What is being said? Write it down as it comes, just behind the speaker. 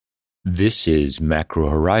This is Macro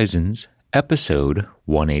Horizons, episode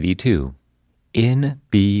 182.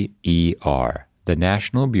 NBER, the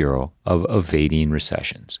National Bureau of Evading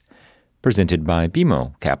Recessions, presented by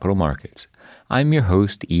BMO Capital Markets. I'm your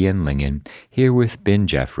host, Ian Lingen, here with Ben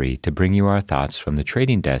Jeffrey to bring you our thoughts from the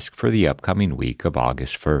trading desk for the upcoming week of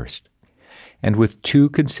August 1st. And with two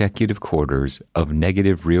consecutive quarters of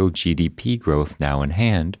negative real GDP growth now in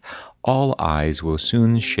hand, all eyes will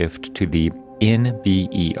soon shift to the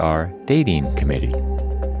NBER Dating Committee.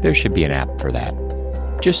 There should be an app for that.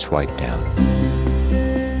 Just swipe down.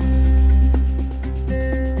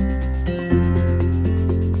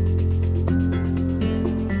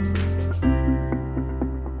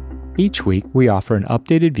 Each week, we offer an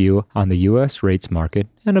updated view on the U.S. rates market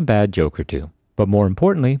and a bad joke or two. But more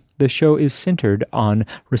importantly, the show is centered on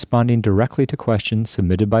responding directly to questions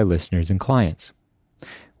submitted by listeners and clients.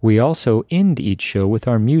 We also end each show with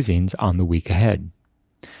our musings on the week ahead.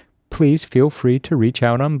 Please feel free to reach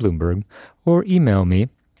out on Bloomberg or email me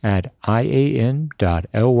at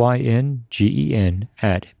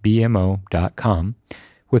ian.lyngen@bmo.com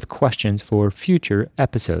with questions for future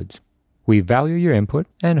episodes. We value your input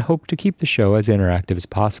and hope to keep the show as interactive as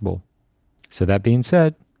possible. So that being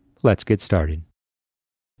said, let's get started.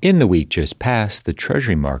 In the week just past, the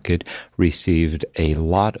Treasury market received a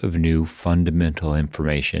lot of new fundamental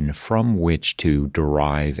information from which to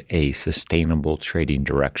derive a sustainable trading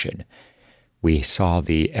direction. We saw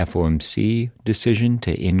the FOMC decision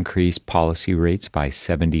to increase policy rates by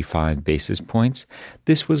 75 basis points.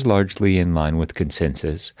 This was largely in line with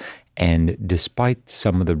consensus. And despite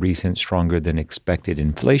some of the recent stronger than expected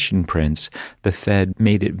inflation prints, the Fed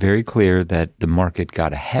made it very clear that the market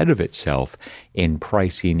got ahead of itself in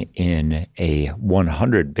pricing in a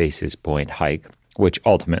 100 basis point hike, which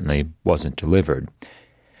ultimately wasn't delivered.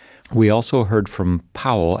 We also heard from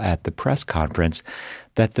Powell at the press conference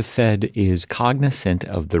that the Fed is cognizant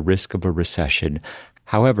of the risk of a recession.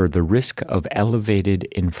 However, the risk of elevated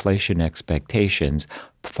inflation expectations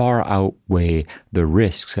far outweigh the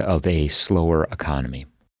risks of a slower economy.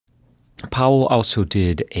 Powell also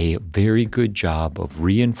did a very good job of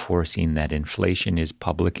reinforcing that inflation is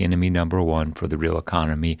public enemy number one for the real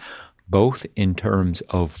economy, both in terms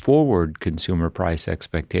of forward consumer price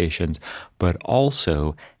expectations, but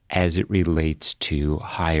also as it relates to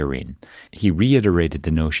hiring. He reiterated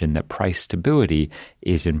the notion that price stability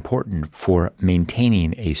is important for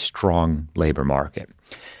maintaining a strong labor market.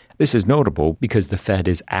 This is notable because the Fed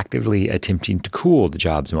is actively attempting to cool the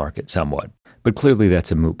jobs market somewhat, but clearly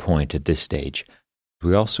that's a moot point at this stage.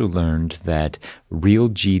 We also learned that real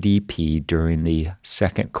GDP during the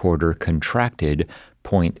second quarter contracted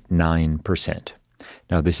 0.9%.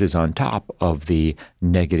 Now, this is on top of the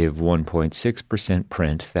negative 1.6%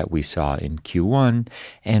 print that we saw in Q1,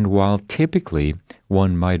 and while typically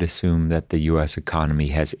one might assume that the U.S. economy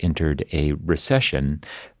has entered a recession,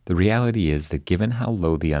 the reality is that given how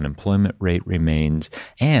low the unemployment rate remains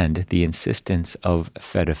and the insistence of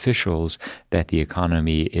Fed officials that the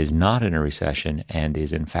economy is not in a recession and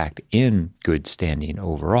is in fact in good standing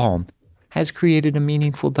overall, has created a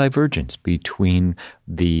meaningful divergence between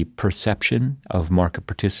the perception of market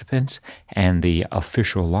participants and the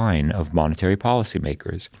official line of monetary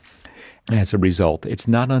policymakers. As a result, it's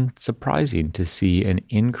not unsurprising to see an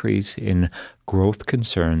increase in growth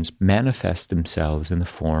concerns manifest themselves in the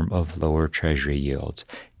form of lower Treasury yields.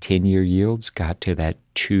 10-year yields got to that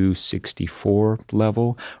 264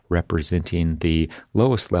 level, representing the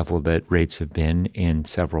lowest level that rates have been in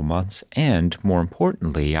several months, and more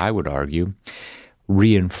importantly, I would argue,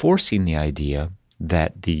 reinforcing the idea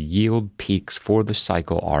that the yield peaks for the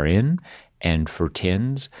cycle are in, and for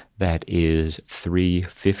 10s, that is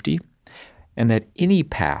 350. And that any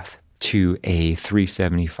path to a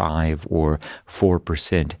 375 or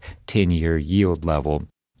 4% 10-year yield level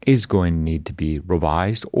is going to need to be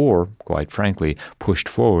revised or, quite frankly, pushed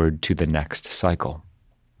forward to the next cycle.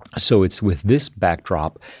 So it's with this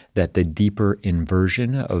backdrop that the deeper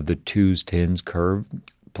inversion of the 2s-10s curve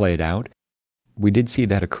played out. We did see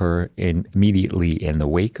that occur immediately in the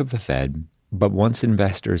wake of the Fed. But once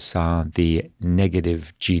investors saw the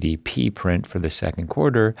negative GDP print for the second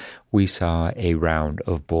quarter, we saw a round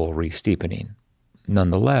of bull re-steepening.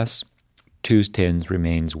 Nonetheless, 2s-10s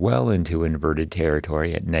remains well into inverted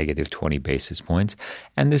territory at negative 20 basis points,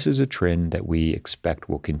 and this is a trend that we expect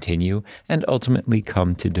will continue and ultimately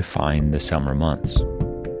come to define the summer months.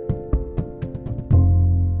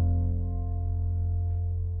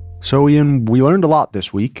 So, Ian, we learned a lot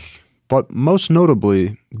this week. But most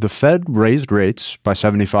notably, the Fed raised rates by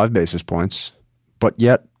 75 basis points, but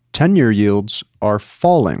yet 10-year yields are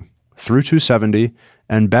falling through 270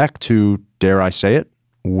 and back to, dare I say it,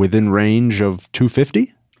 within range of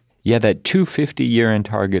 250? Yeah, that 250 year-end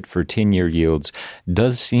target for 10-year yields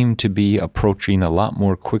does seem to be approaching a lot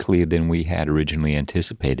more quickly than we had originally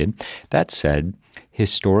anticipated. That said,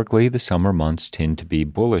 historically, the summer months tend to be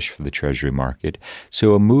bullish for the Treasury market,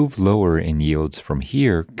 so a move lower in yields from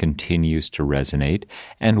here continues to resonate.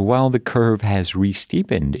 And while the curve has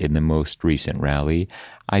re-steepened in the most recent rally,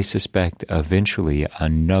 I suspect eventually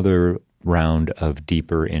another round of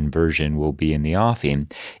deeper inversion will be in the offing,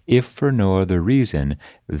 if for no other reason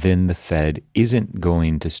than the Fed isn't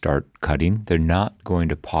going to start cutting. They're not going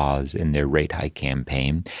to pause in their rate hike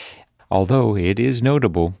campaign. Although it is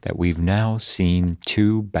notable that we've now seen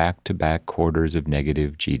 2 back-to-back quarters of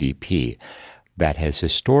negative GDP. That has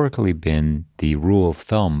historically been the rule of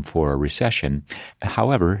thumb for a recession.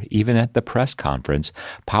 However, even at the press conference,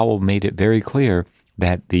 Powell made it very clear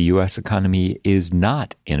that the U.S. economy is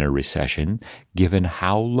not in a recession, given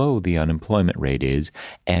how low the unemployment rate is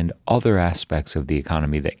and other aspects of the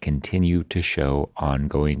economy that continue to show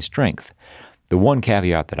ongoing strength. The one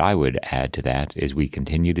caveat that I would add to that is we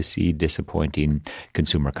continue to see disappointing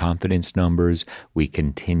consumer confidence numbers. We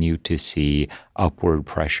continue to see upward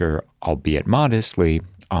pressure, albeit modestly,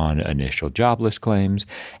 on initial jobless claims.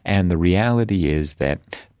 And the reality is that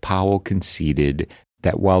Powell conceded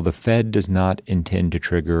that while the Fed does not intend to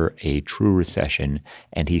trigger a true recession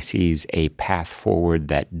and he sees a path forward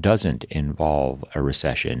that doesn't involve a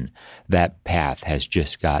recession, that path has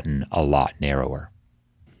just gotten a lot narrower.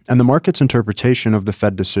 And the market's interpretation of the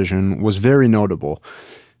Fed decision was very notable.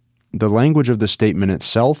 The language of the statement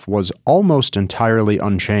itself was almost entirely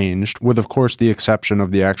unchanged, with, of course, the exception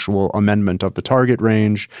of the actual amendment of the target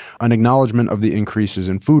range, an acknowledgement of the increases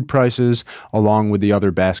in food prices, along with the other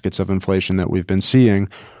baskets of inflation that we've been seeing.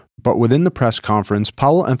 But within the press conference,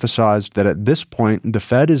 Powell emphasized that at this point, the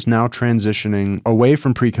Fed is now transitioning away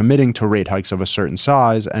from pre-committing to rate hikes of a certain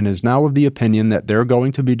size and is now of the opinion that they're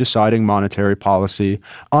going to be deciding monetary policy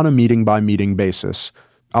on a meeting-by-meeting basis.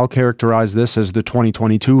 I'll characterize this as the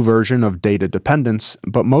 2022 version of data dependence,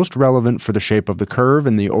 but most relevant for the shape of the curve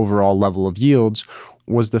and the overall level of yields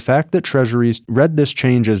was the fact that Treasuries read this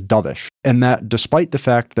change as dovish, and that despite the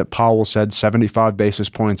fact that Powell said 75 basis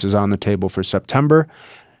points is on the table for September,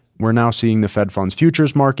 we're now seeing the Fed funds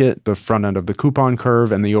futures market, the front end of the coupon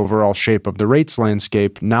curve, and the overall shape of the rates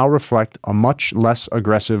landscape now reflect a much less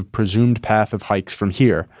aggressive presumed path of hikes from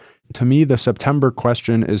here. To me, the September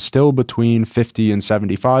question is still between 50 and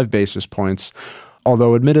 75 basis points,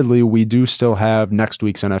 although admittedly we do still have next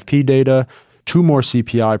week's NFP data, 2 more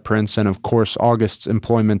CPI prints, and of course August's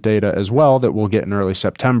employment data as well that we'll get in early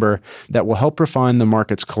September that will help refine the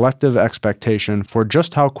market's collective expectation for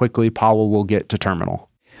just how quickly Powell will get to terminal.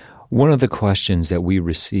 One of the questions that we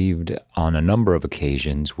received on a number of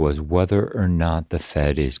occasions was whether or not the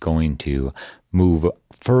Fed is going to move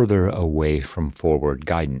further away from forward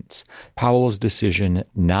guidance. Powell's decision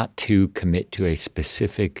not to commit to a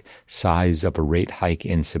specific size of a rate hike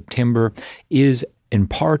in September is in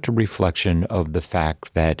part a reflection of the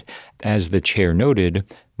fact that, as the chair noted,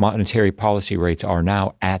 monetary policy rates are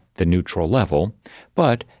now at the neutral level,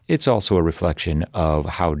 but it's also a reflection of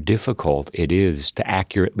how difficult it is to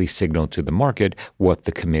accurately signal to the market what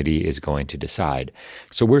the committee is going to decide.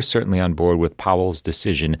 So we're certainly on board with Powell's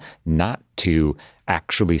decision not to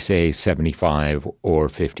actually say 75 or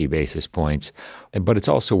 50 basis points, but it's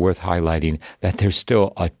also worth highlighting that there's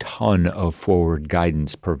still a ton of forward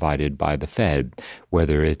guidance provided by the Fed,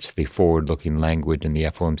 whether it's the forward-looking language in the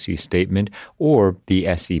FOMC statement or the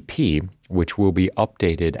SEP, which will be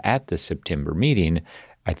updated at the September meeting.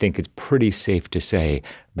 I think it's pretty safe to say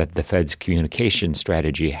that the Fed's communication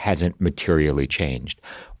strategy hasn't materially changed.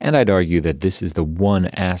 And I'd argue that this is the one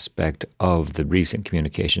aspect of the recent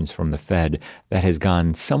communications from the Fed that has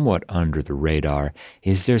gone somewhat under the radar,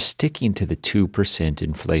 is they're sticking to the 2%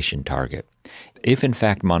 inflation target. If, in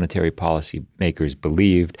fact, monetary policy makers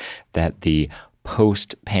believed that the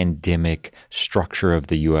post-pandemic structure of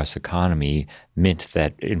the U.S. economy meant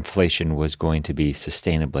that inflation was going to be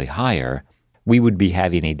sustainably higher, we would be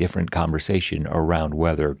having a different conversation around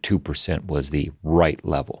whether 2% was the right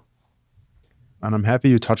level. And I'm happy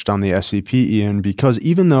you touched on the SEP, Ian, because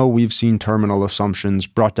even though we've seen terminal assumptions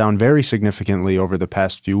brought down very significantly over the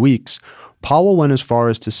past few weeks, Powell went as far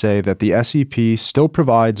as to say that the SEP still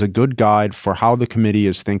provides a good guide for how the committee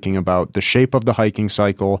is thinking about the shape of the hiking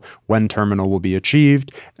cycle, when terminal will be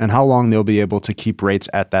achieved, and how long they'll be able to keep rates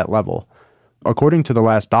at that level. According to the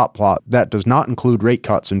last dot plot, that does not include rate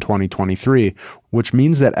cuts in 2023, which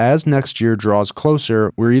means that as next year draws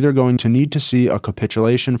closer, we're either going to need to see a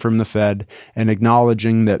capitulation from the Fed and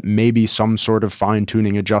acknowledging that maybe some sort of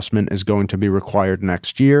fine-tuning adjustment is going to be required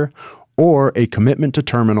next year, or a commitment to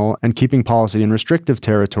terminal and keeping policy in restrictive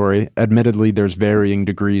territory. Admittedly, there's varying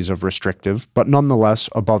degrees of restrictive, but nonetheless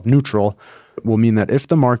above neutral, will mean that if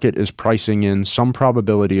the market is pricing in some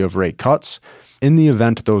probability of rate cuts, in the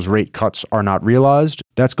event those rate cuts are not realized,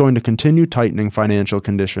 that's going to continue tightening financial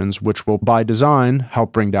conditions, which will, by design,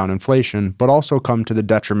 help bring down inflation, but also come to the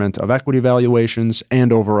detriment of equity valuations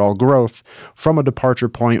and overall growth from a departure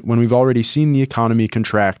point when we've already seen the economy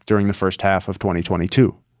contract during the first half of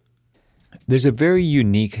 2022. There's a very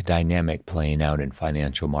unique dynamic playing out in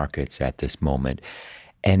financial markets at this moment,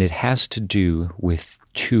 and it has to do with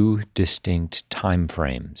two distinct time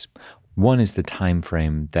frames. One is the time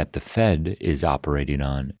frame that the Fed is operating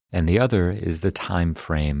on, and the other is the time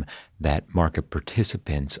frame that market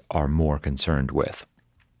participants are more concerned with.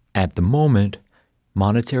 At the moment,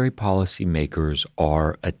 monetary policy makers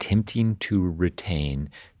are attempting to retain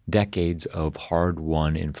decades of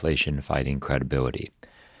hard-won inflation-fighting credibility.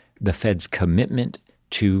 The Fed's commitment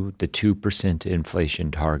to the 2%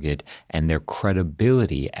 inflation target and their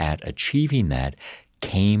credibility at achieving that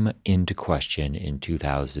came into question in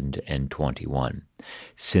 2021.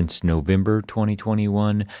 Since November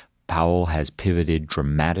 2021, Powell has pivoted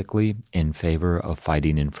dramatically in favor of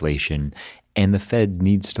fighting inflation, and the Fed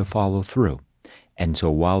needs to follow through. And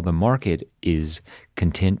so while the market is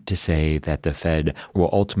content to say that the Fed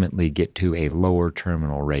will ultimately get to a lower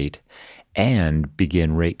terminal rate and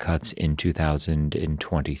begin rate cuts in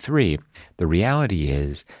 2023, the reality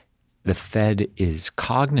is the Fed is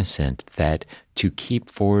cognizant that to keep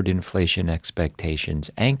forward inflation expectations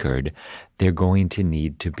anchored, they're going to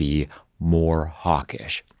need to be more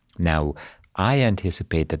hawkish. Now, I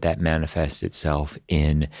anticipate that manifests itself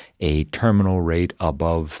in a terminal rate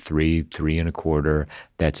above 3.25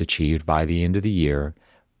 that's achieved by the end of the year.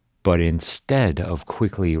 But instead of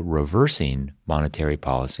quickly reversing monetary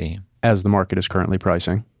policy, as the market is currently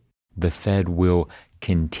pricing, the Fed will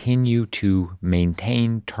continue to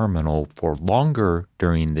maintain terminal for longer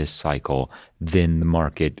during this cycle than the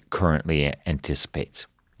market currently anticipates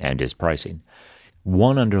and is pricing.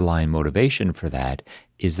 One underlying motivation for that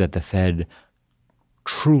is that the Fed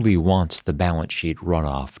truly wants the balance sheet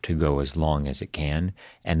runoff to go as long as it can,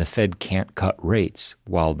 and the Fed can't cut rates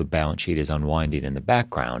while the balance sheet is unwinding in the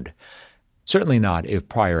background. Certainly not if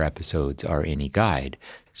prior episodes are any guide.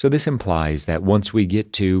 So this implies that once we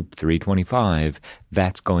get to 325,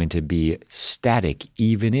 that's going to be static,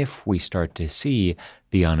 even if we start to see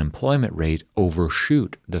the unemployment rate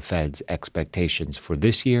overshoot the Fed's expectations for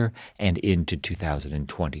this year and into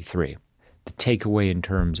 2023. The takeaway in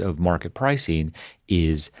terms of market pricing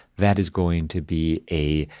is that is going to be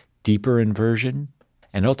a deeper inversion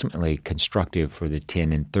and ultimately constructive for the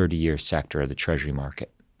 10 and 30-year sector of the Treasury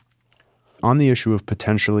market. On the issue of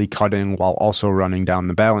potentially cutting while also running down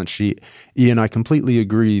the balance sheet, Ian, I completely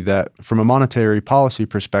agree that from a monetary policy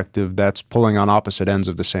perspective, that's pulling on opposite ends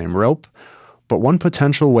of the same rope. But one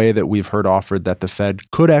potential way that we've heard offered that the Fed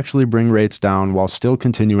could actually bring rates down while still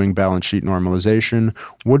continuing balance sheet normalization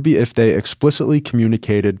would be if they explicitly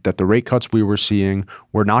communicated that the rate cuts we were seeing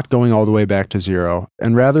were not going all the way back to zero,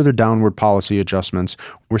 and rather the downward policy adjustments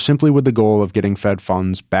were simply with the goal of getting Fed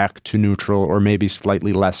funds back to neutral or maybe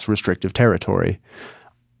slightly less restrictive territory.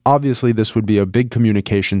 Obviously, this would be a big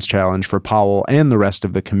communications challenge for Powell and the rest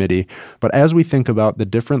of the committee, but as we think about the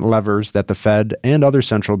different levers that the Fed and other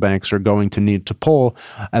central banks are going to need to pull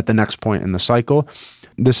at the next point in the cycle,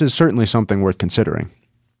 this is certainly something worth considering.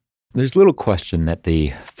 There's little question that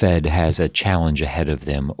the Fed has a challenge ahead of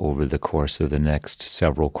them over the course of the next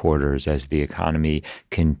several quarters as the economy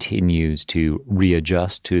continues to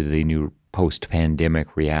readjust to the new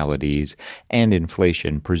post-pandemic realities, and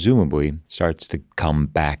inflation presumably starts to come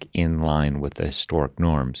back in line with the historic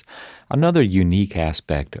norms. Another unique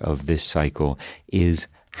aspect of this cycle is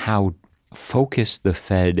how focused the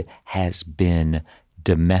Fed has been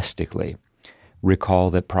domestically. Recall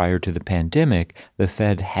that prior to the pandemic, the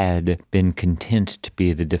Fed had been content to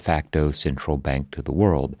be the de facto central bank to the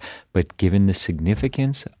world. But given the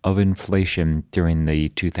significance of inflation during the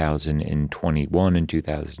 2021 and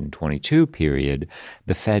 2022 period,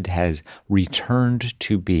 the Fed has returned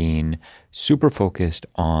to being super focused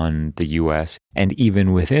on the U.S. and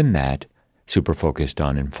even within that, super focused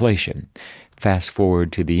on inflation. Fast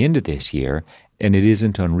forward to the end of this year, and it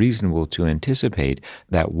isn't unreasonable to anticipate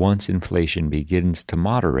that once inflation begins to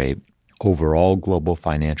moderate, overall global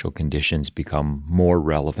financial conditions become more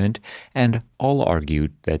relevant, and all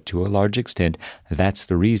argued that to a large extent, that's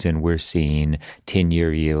the reason we're seeing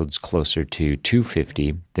 10-year yields closer to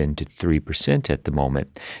 250 than to 3% at the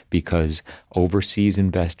moment, because overseas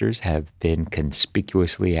investors have been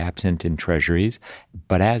conspicuously absent in treasuries.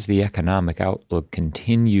 But as the economic outlook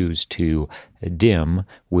continues to dim,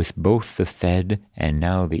 with both the Fed and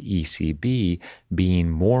now the ECB being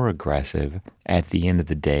more aggressive, at the end of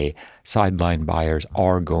the day, sideline buyers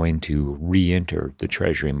are going to re-enter the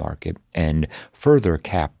treasury market and further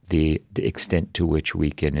cap the extent to which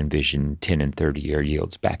we can envision 10 and 30-year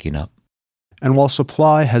yields backing up. And while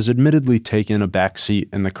supply has admittedly taken a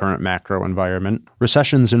backseat in the current macro environment,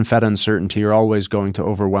 recessions and Fed uncertainty are always going to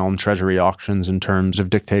overwhelm Treasury auctions in terms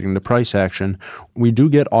of dictating the price action. We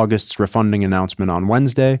do get August's refunding announcement on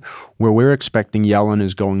Wednesday, where we're expecting Yellen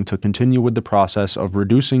is going to continue with the process of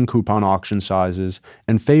reducing coupon auction sizes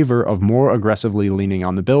in favor of more aggressively leaning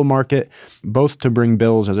on the bill market, both to bring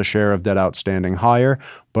bills as a share of debt outstanding higher,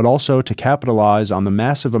 but also to capitalize on the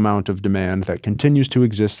massive amount of demand that continues to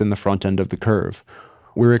exist in the front end of the curve.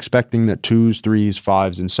 We're expecting that 2s, 3s,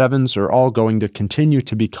 5s, and 7s are all going to continue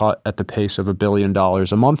to be cut at the pace of $1 billion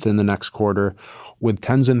a month in the next quarter, with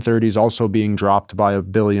 10s and 30s also being dropped by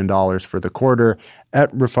 $1 billion for the quarter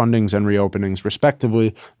at refundings and reopenings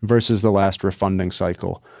respectively versus the last refunding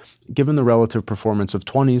cycle. Given the relative performance of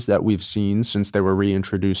 20s that we've seen since they were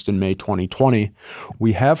reintroduced in May 2020,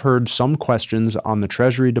 we have heard some questions on the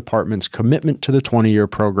Treasury Department's commitment to the 20-year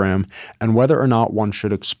program and whether or not one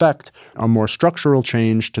should expect a more structural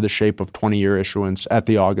change to the shape of 20-year issuance at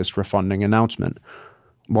the August refunding announcement.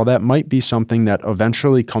 While that might be something that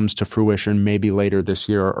eventually comes to fruition maybe later this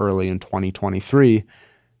year or early in 2023,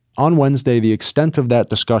 on Wednesday, the extent of that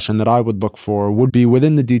discussion that I would look for would be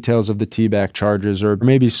within the details of the T-back charges or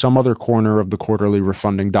maybe some other corner of the quarterly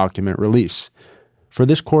refunding document release. For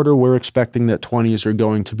this quarter, we're expecting that 20s are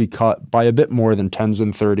going to be cut by a bit more than 10s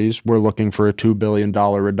and 30s. We're looking for a $2 billion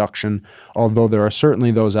reduction, although there are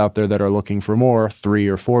certainly those out there that are looking for more, $3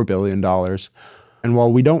 or $4 billion. And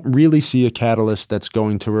while we don't really see a catalyst that's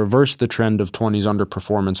going to reverse the trend of 20s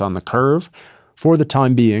underperformance on the curve, for the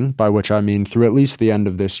time being, by which I mean through at least the end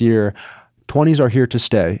of this year, 20s are here to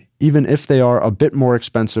stay, even if they are a bit more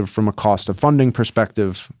expensive from a cost of funding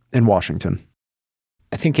perspective in Washington.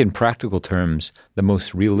 I think in practical terms, the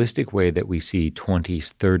most realistic way that we see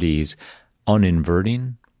 20s, 30s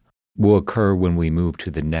uninverting will occur when we move to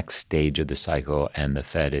the next stage of the cycle and the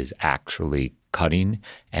Fed is actually cutting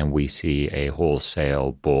and we see a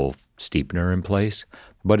wholesale bull steepener in place.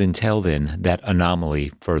 But until then, that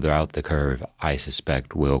anomaly further out the curve, I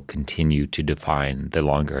suspect, will continue to define the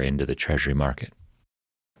longer end of the Treasury market.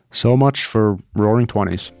 So much for roaring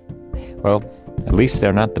 20s. Well, at least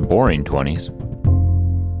they're not the boring 20s.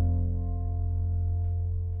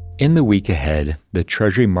 In the week ahead, the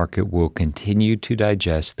Treasury market will continue to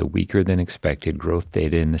digest the weaker than expected growth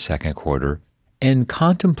data in the second quarter and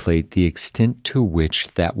contemplate the extent to which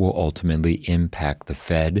that will ultimately impact the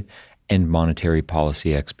Fed and monetary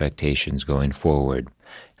policy expectations going forward.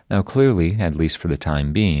 Now, clearly, at least for the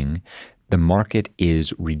time being, the market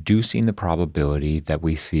is reducing the probability that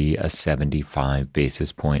we see a 75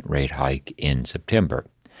 basis point rate hike in September.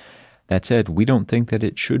 That said, we don't think that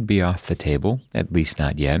it should be off the table, at least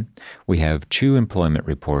not yet. We have 2 employment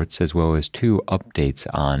reports as well as 2 updates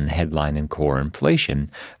on headline and core inflation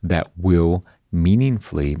that will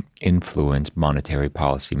meaningfully influence monetary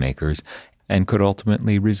policymakers and could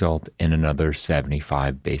ultimately result in another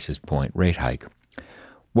 75 basis point rate hike.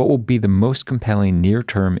 What will be the most compelling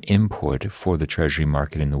near-term input for the Treasury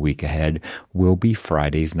market in the week ahead will be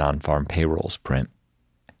Friday's non-farm payrolls print.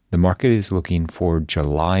 The market is looking for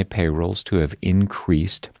July payrolls to have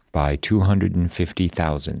increased by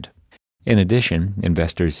 250,000. In addition,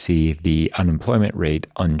 investors see the unemployment rate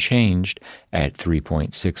unchanged at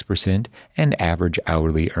 3.6% and average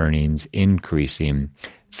hourly earnings increasing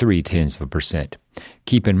 0.3%.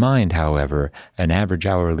 Keep in mind, however, an average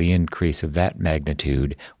hourly increase of that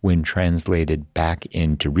magnitude, when translated back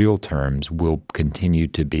into real terms, will continue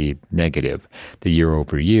to be negative. The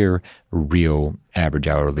year-over-year real average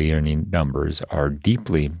hourly earning numbers are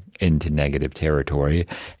deeply into negative territory,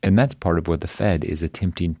 and that's part of what the Fed is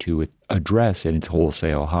attempting to address in its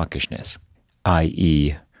wholesale hawkishness,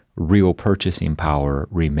 i.e., real purchasing power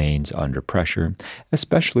remains under pressure,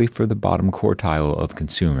 especially for the bottom quartile of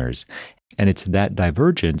consumers. And it's that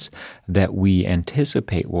divergence that we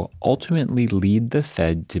anticipate will ultimately lead the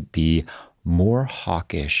Fed to be more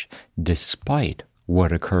hawkish despite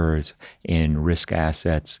what occurs in risk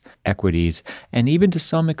assets, equities, and even to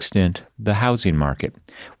some extent the housing market.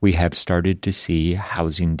 We have started to see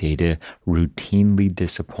housing data routinely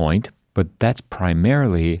disappoint, but that's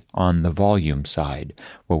primarily on the volume side.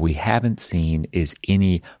 What we haven't seen is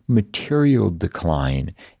any material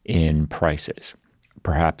decline in prices.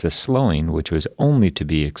 perhaps a slowing, which was only to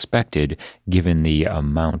be expected given the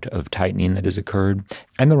amount of tightening that has occurred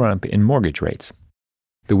and the run-up in mortgage rates.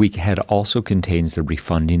 The week ahead also contains the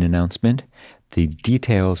refunding announcement. The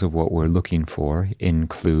details of what we're looking for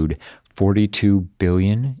include $42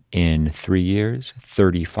 billion in 3 years,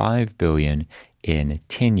 $35 billion in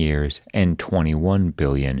 10 years, and $21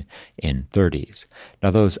 billion in 30s.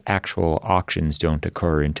 Now, those actual auctions don't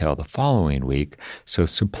occur until the following week, so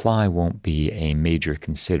supply won't be a major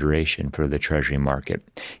consideration for the Treasury market.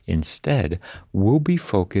 Instead, we'll be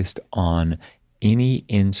focused on any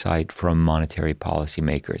insight from monetary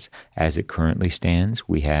policymakers. As it currently stands,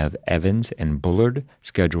 we have Evans and Bullard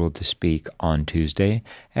scheduled to speak on Tuesday,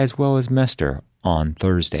 as well as Mester on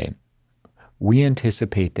Thursday. We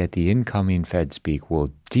anticipate that the incoming Fed speak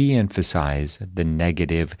will de-emphasize the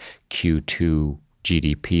negative Q2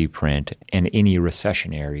 GDP print and any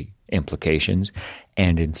recessionary implications,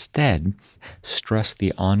 and instead stress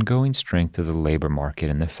the ongoing strength of the labor market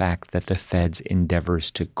and the fact that the Fed's endeavors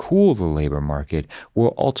to cool the labor market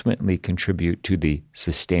will ultimately contribute to the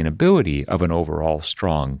sustainability of an overall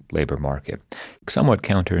strong labor market. Somewhat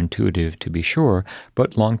counterintuitive, to be sure,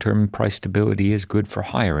 but long-term price stability is good for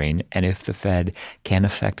hiring, and if the Fed can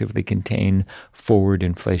effectively contain forward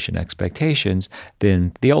inflation expectations,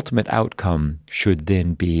 then the ultimate outcome should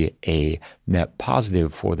then be a net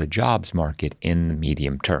positive for the jobs market in the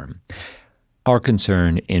medium term. Our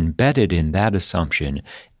concern embedded in that assumption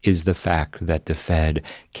is the fact that the Fed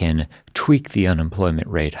can tweak the unemployment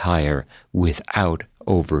rate higher without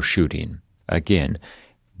overshooting. Again,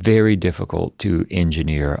 very difficult to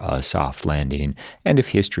engineer a soft landing, and if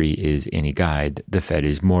history is any guide, the Fed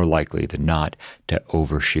is more likely than not to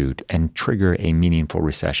overshoot and trigger a meaningful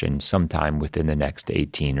recession sometime within the next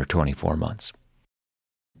 18 or 24 months.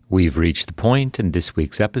 We've reached the point in this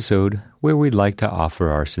week's episode where we'd like to offer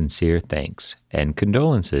our sincere thanks and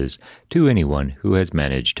condolences to anyone who has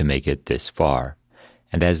managed to make it this far.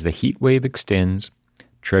 And as the heat wave extends,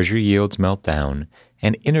 Treasury yields melt down,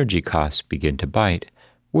 and energy costs begin to bite,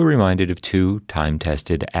 we're reminded of two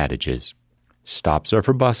time-tested adages. Stops are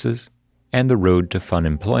for buses, and the road to fun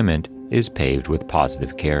employment is paved with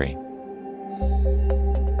positive carry.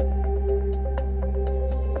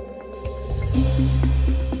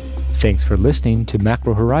 Thanks for listening to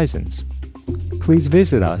Macro Horizons. Please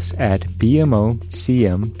visit us at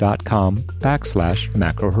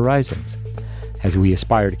bmocm.com/Macro Horizons. As we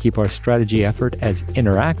aspire to keep our strategy effort as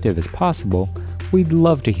interactive as possible, we'd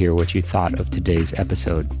love to hear what you thought of today's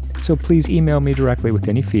episode. So please email me directly with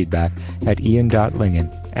any feedback at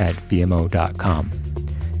ian.lingen@bmo.com.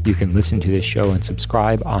 You can listen to this show and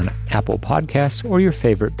subscribe on Apple Podcasts or your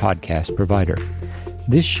favorite podcast provider.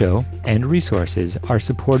 This show and resources are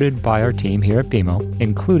supported by our team here at BMO,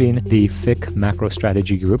 including the FIC Macro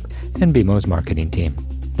Strategy Group and BMO's marketing team.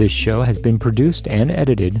 This show has been produced and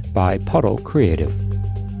edited by Puddle Creative.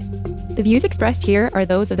 The views expressed here are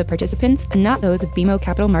those of the participants and not those of BMO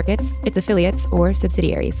Capital Markets, its affiliates, or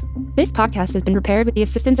subsidiaries. This podcast has been prepared with the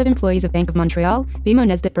assistance of employees of Bank of Montreal, BMO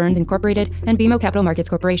Nesbitt Burns Incorporated, and BMO Capital Markets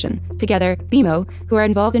Corporation, together, BMO, who are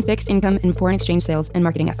involved in fixed income and foreign exchange sales and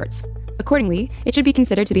marketing efforts. Accordingly, it should be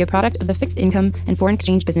considered to be a product of the fixed income and foreign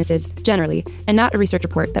exchange businesses generally, and not a research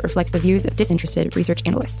report that reflects the views of disinterested research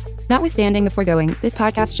analysts. Notwithstanding the foregoing, this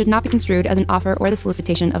podcast should not be construed as an offer or the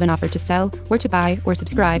solicitation of an offer to sell or to buy or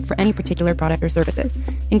subscribe for any particular product or services,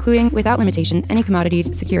 including, without limitation, any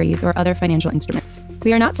commodities, securities, or other financial instruments.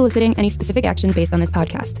 We are not soliciting any specific action based on this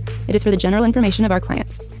podcast. It is for the general information of our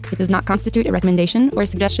clients. It does not constitute a recommendation or a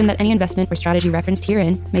suggestion that any investment or strategy referenced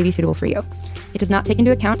herein may be suitable for you. It does not take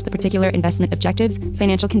into account the particular investment objectives,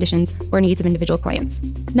 financial conditions, or needs of individual clients.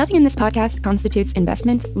 Nothing in this podcast constitutes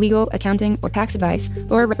investment, legal, accounting, or tax advice,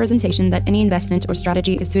 or a representation that any investment or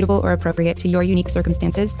strategy is suitable or appropriate to your unique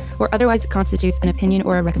circumstances, or otherwise constitutes an opinion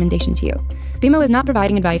or a recommendation to you. BMO is not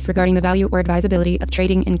providing advice regarding the value or advisability of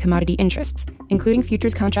trading in commodity interests, including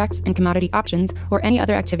futures contracts and commodity options, or any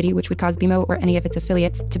other activity which would cause BMO or any of its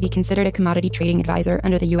affiliates to be considered a commodity trading advisor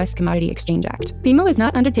under the U.S. Commodity Exchange Act. BMO is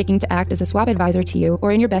not undertaking to act as a swap advisor to you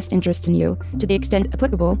or in your best interests in you. To the extent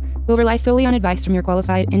applicable, will rely solely on advice from your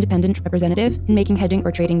qualified independent representative in making hedging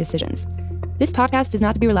or trading decisions. This podcast is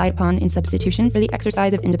not to be relied upon in substitution for the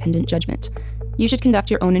exercise of independent judgment. You should conduct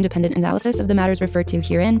your own independent analysis of the matters referred to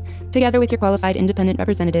herein, together with your qualified independent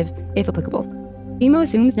representative, if applicable. BMO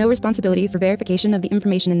assumes no responsibility for verification of the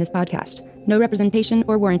information in this podcast. No representation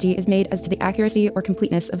or warranty is made as to the accuracy or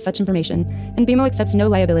completeness of such information, and BMO accepts no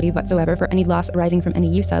liability whatsoever for any loss arising from any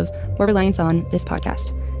use of or reliance on this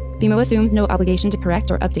podcast. BMO assumes no obligation to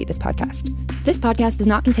correct or update this podcast. This podcast does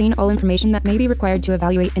not contain all information that may be required to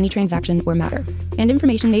evaluate any transaction or matter, and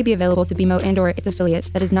information may be available to BMO and/or its affiliates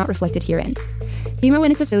that is not reflected herein. BMO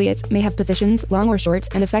and its affiliates may have positions, long or short,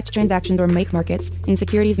 and affect transactions or make markets in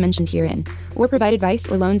securities mentioned herein, or provide advice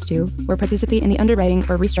or loans to, or participate in the underwriting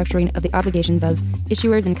or restructuring of the obligations of,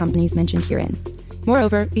 issuers and companies mentioned herein.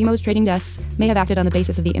 Moreover, BMO's trading desks may have acted on the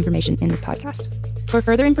basis of the information in this podcast. For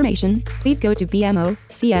further information, please go to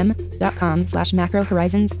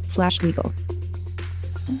bmocm.com/macrohorizons/legal.